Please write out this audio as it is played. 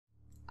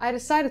I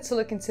decided to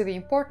look into the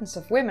importance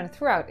of women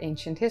throughout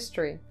ancient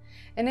history.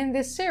 And in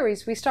this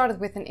series we started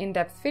with an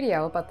in-depth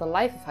video about the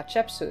life of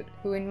Hatshepsut,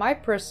 who in my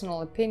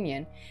personal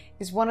opinion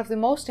is one of the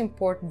most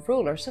important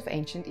rulers of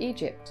ancient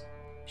Egypt.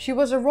 She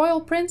was a royal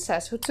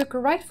princess who took a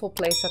rightful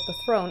place at the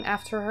throne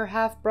after her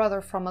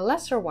half-brother from a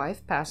lesser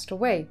wife passed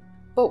away.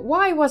 But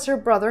why was her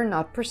brother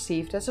not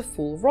perceived as a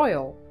full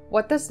royal?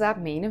 What does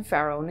that mean in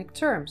pharaonic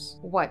terms?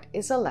 What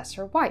is a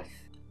lesser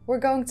wife? We're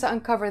going to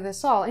uncover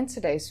this all in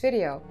today's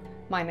video.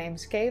 My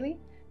name's Kaylee.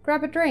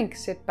 Grab a drink,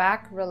 sit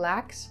back,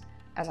 relax,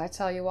 as I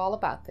tell you all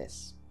about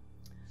this.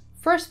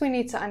 First, we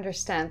need to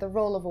understand the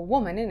role of a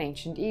woman in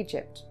ancient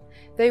Egypt.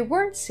 They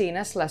weren't seen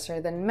as lesser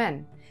than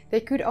men.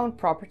 They could own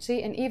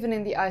property and even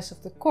in the eyes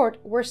of the court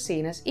were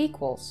seen as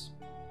equals.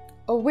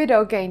 A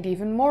widow gained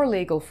even more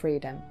legal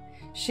freedom.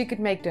 She could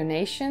make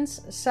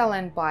donations, sell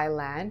and buy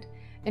land,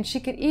 and she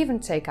could even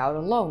take out a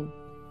loan.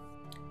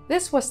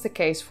 This was the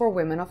case for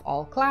women of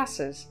all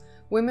classes.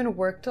 Women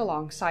worked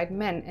alongside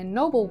men, and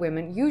noble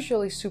women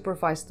usually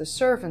supervised the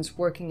servants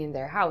working in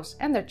their house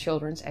and their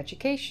children's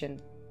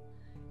education.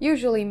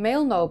 Usually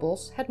male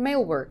nobles had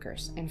male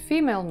workers, and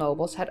female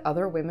nobles had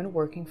other women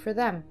working for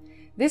them.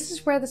 This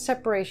is where the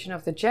separation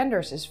of the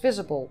genders is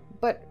visible,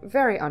 but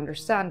very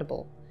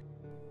understandable.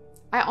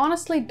 I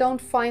honestly don't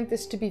find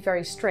this to be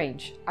very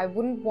strange. I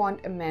wouldn't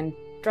want a man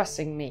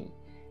dressing me,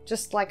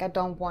 just like I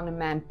don't want a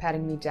man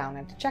patting me down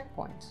at the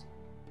checkpoint.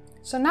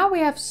 So now we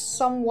have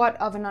somewhat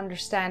of an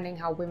understanding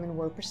how women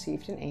were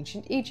perceived in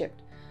ancient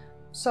Egypt.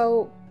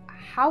 So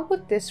how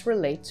would this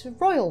relate to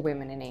royal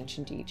women in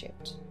ancient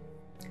Egypt?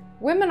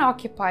 Women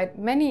occupied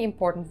many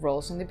important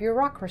roles in the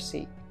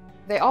bureaucracy.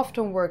 They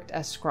often worked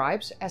as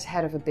scribes, as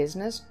head of a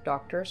business,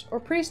 doctors, or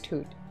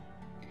priesthood.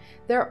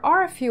 There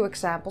are a few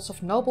examples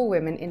of noble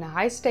women in a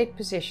high state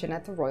position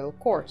at the royal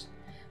court.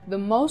 The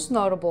most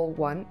notable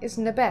one is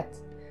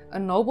Nebet, a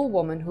noble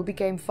woman who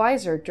became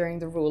vizier during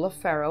the rule of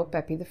Pharaoh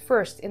Pepi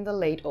I in the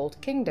late Old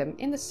Kingdom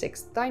in the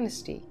 6th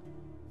dynasty.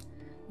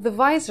 The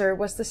vizier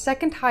was the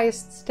second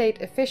highest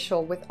state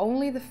official with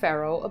only the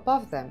pharaoh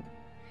above them.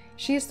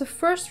 She is the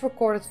first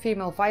recorded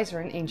female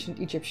vizier in ancient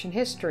Egyptian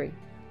history.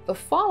 The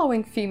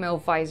following female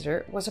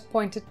vizier was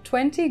appointed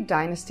 20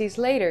 dynasties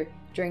later,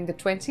 during the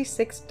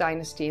 26th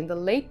dynasty in the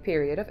late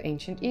period of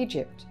ancient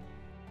Egypt.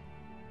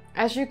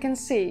 As you can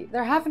see,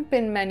 there haven't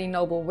been many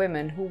noble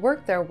women who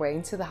worked their way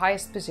into the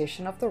highest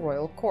position of the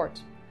royal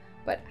court.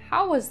 But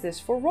how was this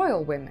for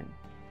royal women?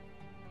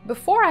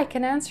 Before I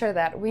can answer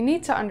that, we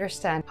need to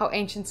understand how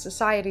ancient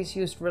societies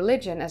used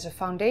religion as a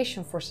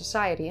foundation for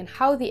society and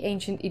how the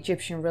ancient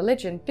Egyptian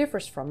religion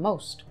differs from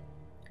most.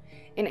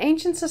 In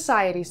ancient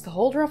societies, the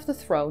holder of the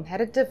throne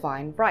had a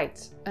divine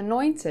right,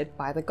 anointed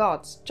by the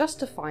gods,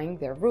 justifying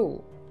their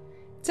rule.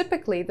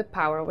 Typically, the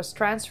power was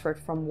transferred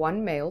from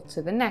one male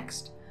to the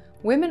next.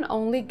 Women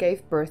only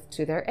gave birth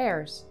to their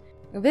heirs.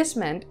 This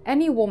meant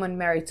any woman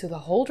married to the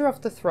holder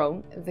of the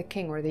throne, the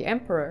king or the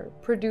emperor,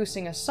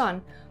 producing a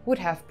son, would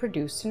have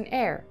produced an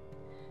heir.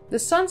 The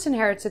sons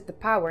inherited the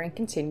power and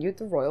continued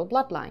the royal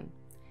bloodline.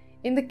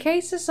 In the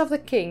cases of the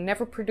king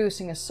never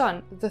producing a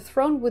son, the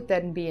throne would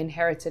then be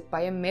inherited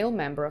by a male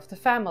member of the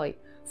family,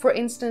 for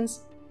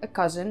instance, a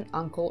cousin,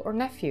 uncle, or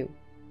nephew.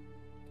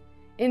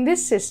 In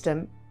this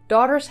system,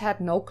 daughters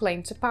had no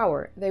claim to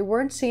power. They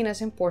weren't seen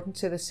as important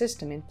to the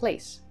system in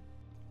place.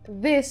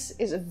 This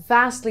is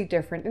vastly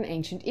different in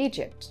ancient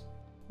Egypt.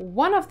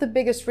 One of the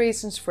biggest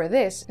reasons for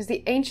this is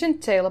the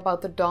ancient tale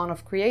about the dawn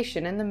of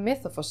creation and the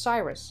myth of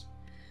Osiris.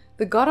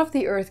 The god of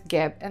the earth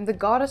Geb and the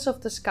goddess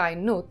of the sky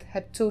Nut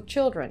had two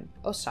children,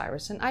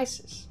 Osiris and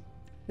Isis.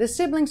 The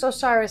siblings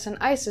Osiris and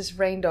Isis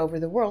reigned over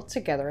the world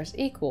together as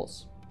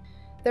equals.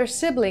 Their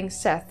sibling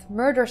Seth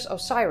murders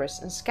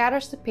Osiris and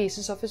scatters the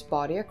pieces of his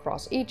body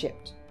across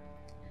Egypt.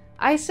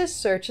 Isis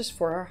searches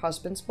for her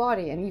husband's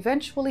body and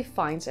eventually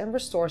finds and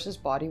restores his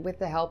body with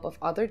the help of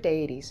other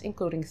deities,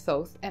 including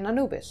Thoth and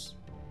Anubis.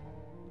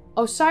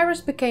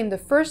 Osiris became the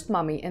first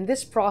mummy, and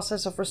this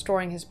process of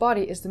restoring his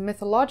body is the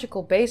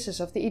mythological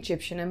basis of the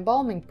Egyptian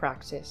embalming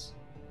practice.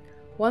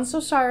 Once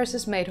Osiris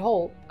is made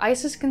whole,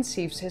 Isis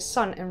conceives his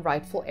son and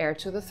rightful heir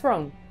to the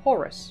throne,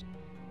 Horus.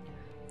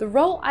 The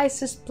role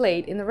Isis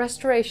played in the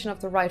restoration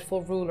of the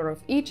rightful ruler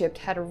of Egypt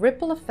had a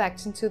ripple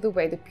effect into the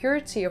way the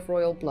purity of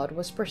royal blood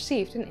was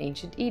perceived in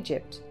ancient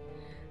Egypt.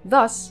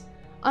 Thus,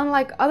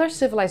 unlike other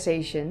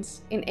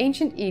civilizations, in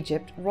ancient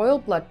Egypt, royal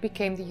blood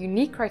became the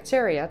unique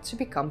criteria to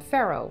become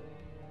pharaoh.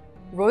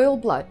 Royal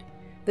blood,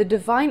 the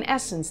divine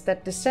essence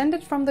that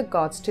descended from the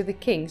gods to the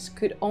kings,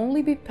 could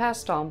only be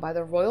passed on by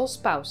the royal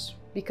spouse,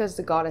 because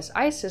the goddess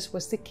Isis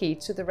was the key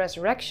to the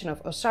resurrection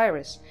of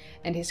Osiris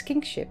and his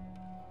kingship.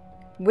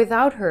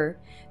 Without her,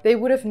 they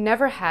would have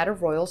never had a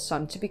royal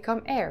son to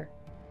become heir.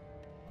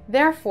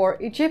 Therefore,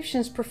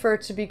 Egyptians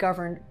preferred to be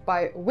governed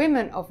by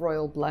women of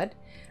royal blood,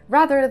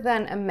 rather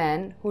than a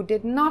man who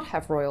did not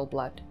have royal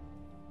blood.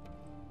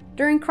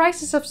 During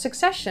crisis of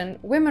succession,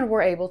 women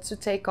were able to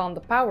take on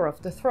the power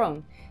of the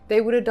throne. They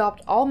would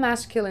adopt all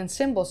masculine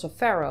symbols of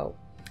Pharaoh,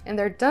 and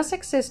there does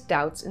exist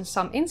doubts in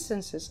some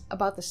instances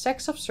about the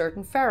sex of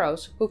certain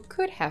pharaohs who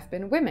could have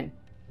been women.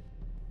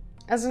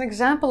 As an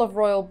example of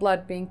royal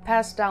blood being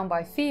passed down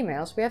by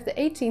females, we have the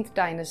 18th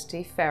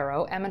dynasty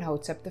Pharaoh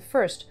Amenhotep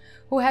I,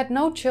 who had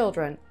no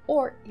children,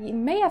 or he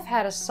may have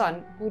had a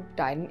son who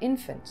died an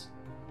infant.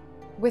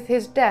 With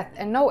his death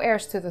and no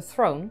heirs to the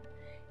throne,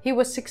 he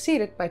was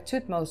succeeded by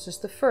Thutmose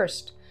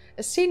I,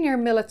 a senior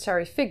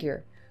military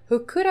figure who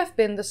could have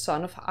been the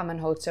son of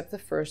Amenhotep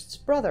I's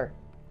brother.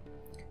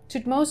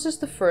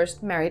 Thutmose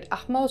I married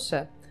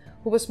Ahmose,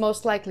 who was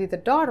most likely the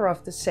daughter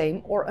of the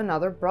same or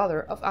another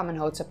brother of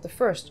Amenhotep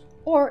I,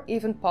 or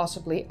even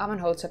possibly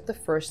Amenhotep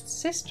I's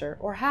sister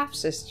or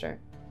half-sister.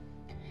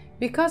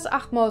 Because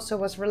Ahmose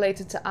was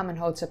related to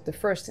Amenhotep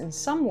I in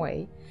some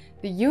way,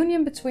 the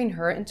union between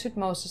her and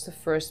Thutmose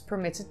I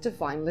permitted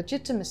divine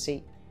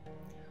legitimacy.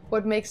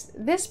 What makes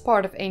this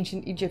part of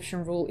ancient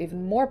Egyptian rule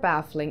even more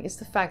baffling is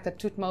the fact that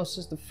Thutmose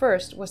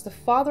I was the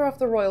father of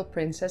the royal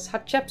princess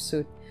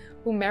Hatshepsut,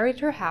 who married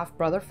her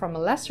half-brother from a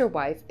lesser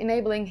wife,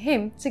 enabling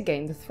him to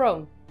gain the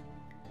throne.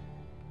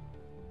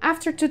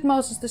 After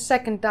Thutmose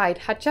II died,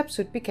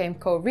 Hatshepsut became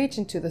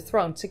co-regent to the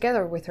throne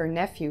together with her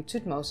nephew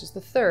Thutmose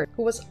III,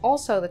 who was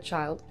also the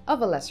child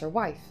of a lesser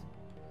wife.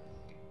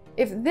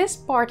 If this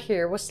part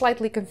here was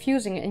slightly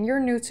confusing and you're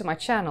new to my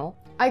channel,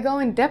 I go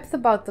in depth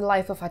about the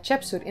life of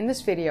Hatshepsut in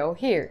this video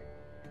here.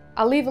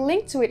 I'll leave a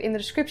link to it in the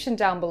description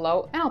down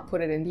below and I'll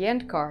put it in the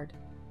end card.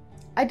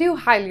 I do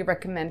highly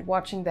recommend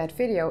watching that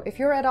video if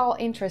you're at all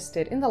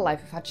interested in the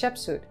life of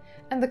Hatshepsut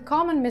and the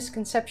common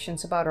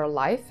misconceptions about her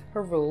life,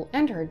 her rule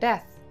and her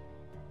death.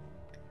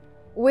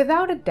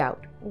 Without a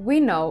doubt, we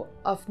know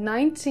of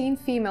 19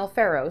 female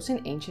pharaohs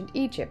in ancient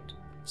Egypt,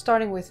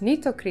 starting with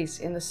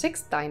Nitocris in the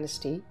 6th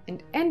dynasty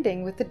and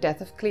ending with the death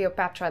of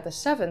Cleopatra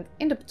VII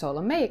in the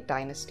Ptolemaic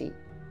dynasty.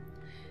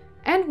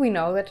 And we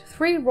know that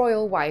 3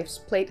 royal wives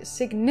played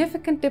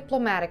significant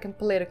diplomatic and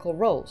political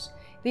roles.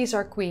 These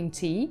are Queen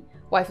Ti,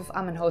 wife of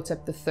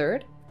Amenhotep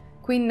III,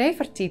 Queen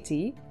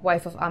Nefertiti,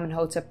 wife of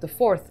Amenhotep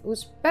IV,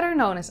 who's better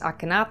known as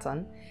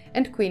Akhenaten,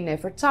 and Queen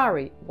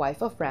Nefertari,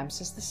 wife of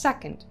Ramses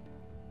II.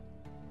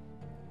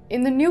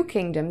 In the New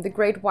Kingdom, the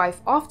Great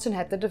Wife often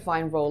had the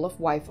divine role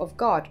of Wife of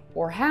God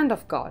or Hand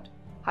of God.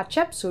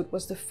 Hatshepsut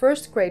was the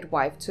first Great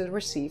Wife to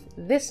receive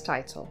this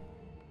title.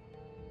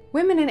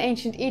 Women in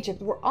ancient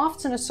Egypt were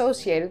often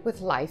associated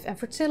with life and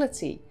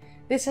fertility.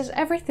 This has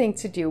everything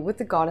to do with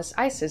the goddess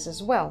Isis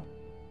as well.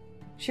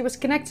 She was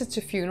connected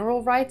to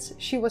funeral rites,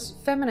 she was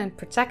feminine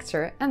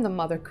protector and the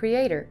mother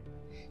creator.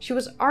 She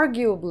was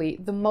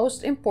arguably the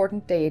most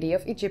important deity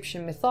of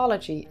Egyptian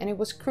mythology, and it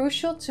was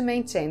crucial to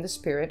maintain the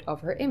spirit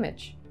of her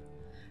image.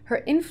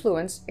 Her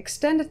influence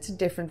extended to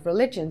different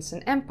religions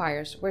and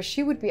empires where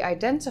she would be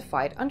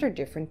identified under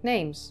different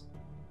names.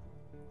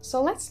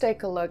 So let's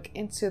take a look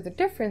into the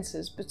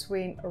differences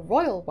between a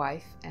royal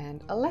wife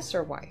and a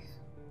lesser wife.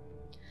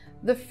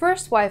 The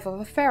first wife of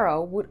a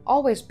pharaoh would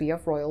always be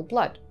of royal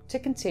blood, to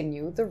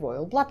continue the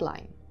royal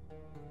bloodline.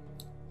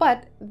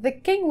 But the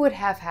king would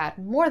have had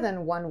more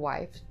than one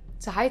wife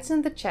to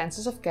heighten the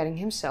chances of getting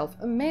himself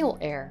a male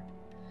heir.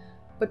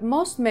 But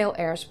most male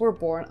heirs were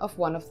born of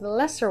one of the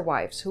lesser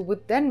wives, who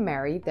would then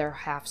marry their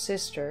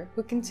half-sister,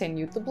 who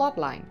continued the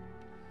bloodline.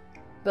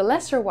 The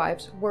lesser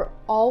wives were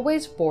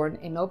always born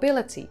in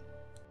nobility.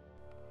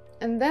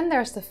 And then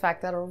there's the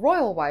fact that a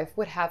royal wife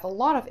would have a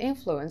lot of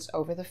influence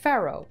over the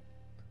pharaoh,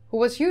 who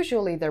was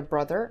usually their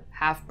brother,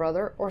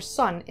 half-brother, or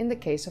son in the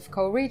case of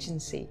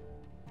co-regency.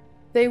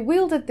 They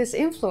wielded this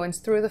influence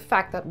through the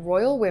fact that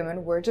royal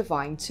women were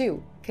divine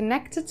too,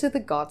 connected to the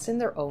gods in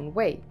their own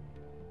way.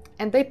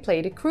 And they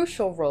played a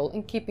crucial role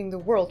in keeping the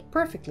world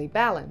perfectly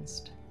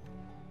balanced.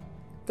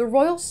 The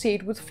royal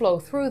seed would flow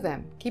through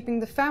them, keeping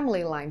the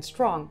family line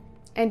strong,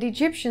 and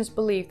Egyptians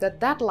believed that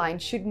that line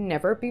should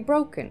never be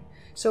broken,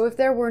 so if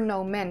there were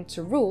no men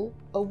to rule,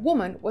 a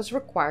woman was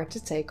required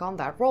to take on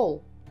that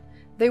role.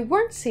 They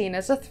weren't seen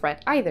as a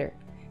threat either.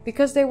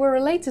 Because they were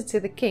related to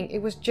the king,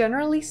 it was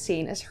generally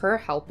seen as her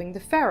helping the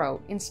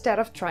pharaoh, instead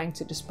of trying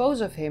to dispose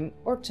of him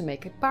or to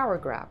make a power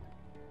grab.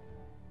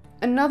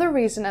 Another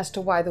reason as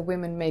to why the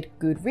women made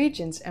good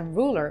regents and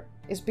ruler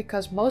is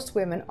because most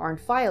women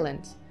aren't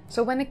violent.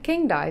 So when a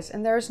king dies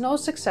and there is no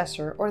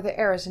successor or the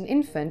heir is an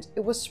infant,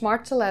 it was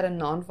smart to let a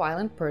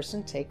non-violent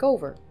person take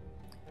over.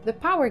 The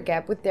power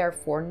gap would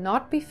therefore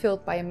not be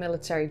filled by a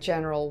military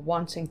general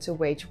wanting to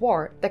wage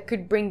war that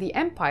could bring the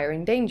empire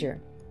in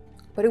danger,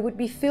 but it would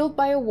be filled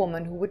by a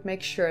woman who would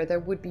make sure there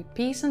would be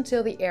peace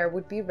until the heir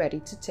would be ready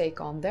to take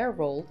on their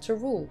role to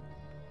rule.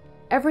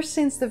 Ever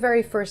since the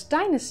very first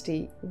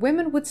dynasty,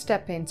 women would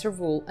step in to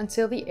rule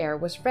until the heir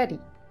was ready.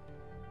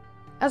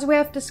 As we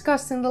have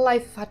discussed in the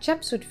Life of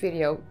Hatshepsut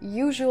video,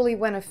 usually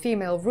when a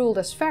female ruled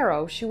as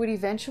pharaoh, she would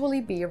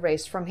eventually be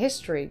erased from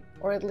history,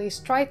 or at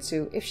least try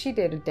to if she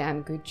did a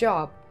damn good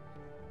job.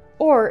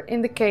 Or,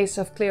 in the case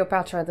of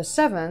Cleopatra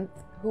VII,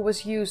 who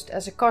was used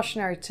as a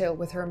cautionary tale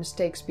with her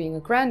mistakes being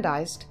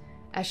aggrandized,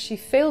 as she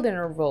failed in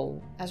her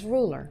role as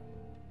ruler.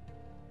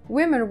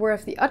 Women were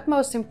of the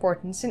utmost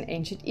importance in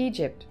ancient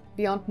Egypt,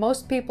 beyond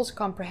most people's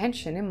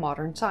comprehension in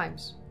modern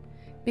times.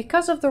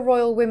 Because of the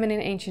royal women in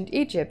ancient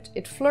Egypt,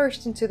 it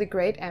flourished into the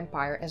great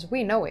empire as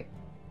we know it.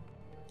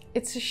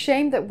 It's a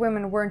shame that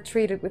women weren't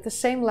treated with the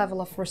same level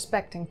of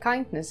respect and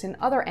kindness in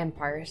other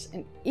empires,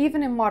 and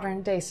even in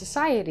modern day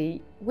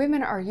society,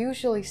 women are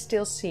usually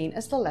still seen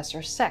as the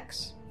lesser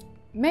sex.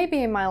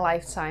 Maybe in my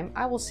lifetime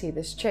I will see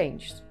this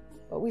changed,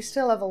 but we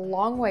still have a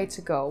long way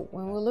to go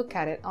when we look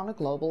at it on a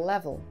global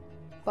level.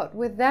 But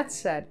with that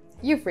said,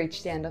 you've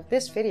reached the end of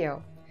this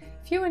video.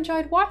 If you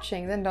enjoyed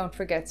watching, then don't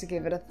forget to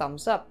give it a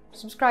thumbs up,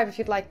 subscribe if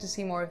you'd like to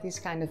see more of these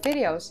kind of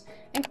videos,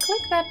 and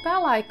click that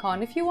bell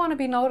icon if you want to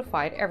be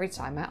notified every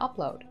time I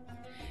upload.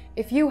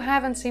 If you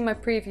haven't seen my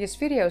previous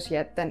videos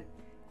yet, then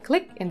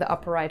click in the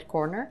upper right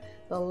corner,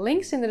 the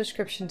link's in the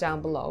description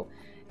down below,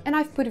 and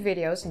I've put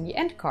videos in the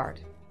end card.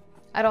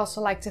 I'd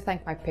also like to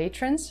thank my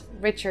patrons,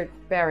 Richard,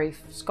 Barry,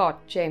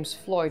 Scott, James,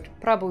 Floyd,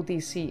 Prabhu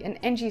DC,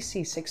 and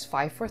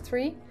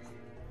NGC6543.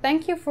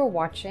 Thank you for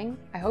watching,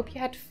 I hope you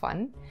had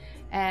fun,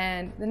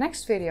 and the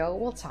next video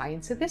will tie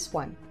into this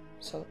one.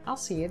 So I'll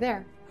see you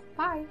there.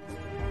 Bye!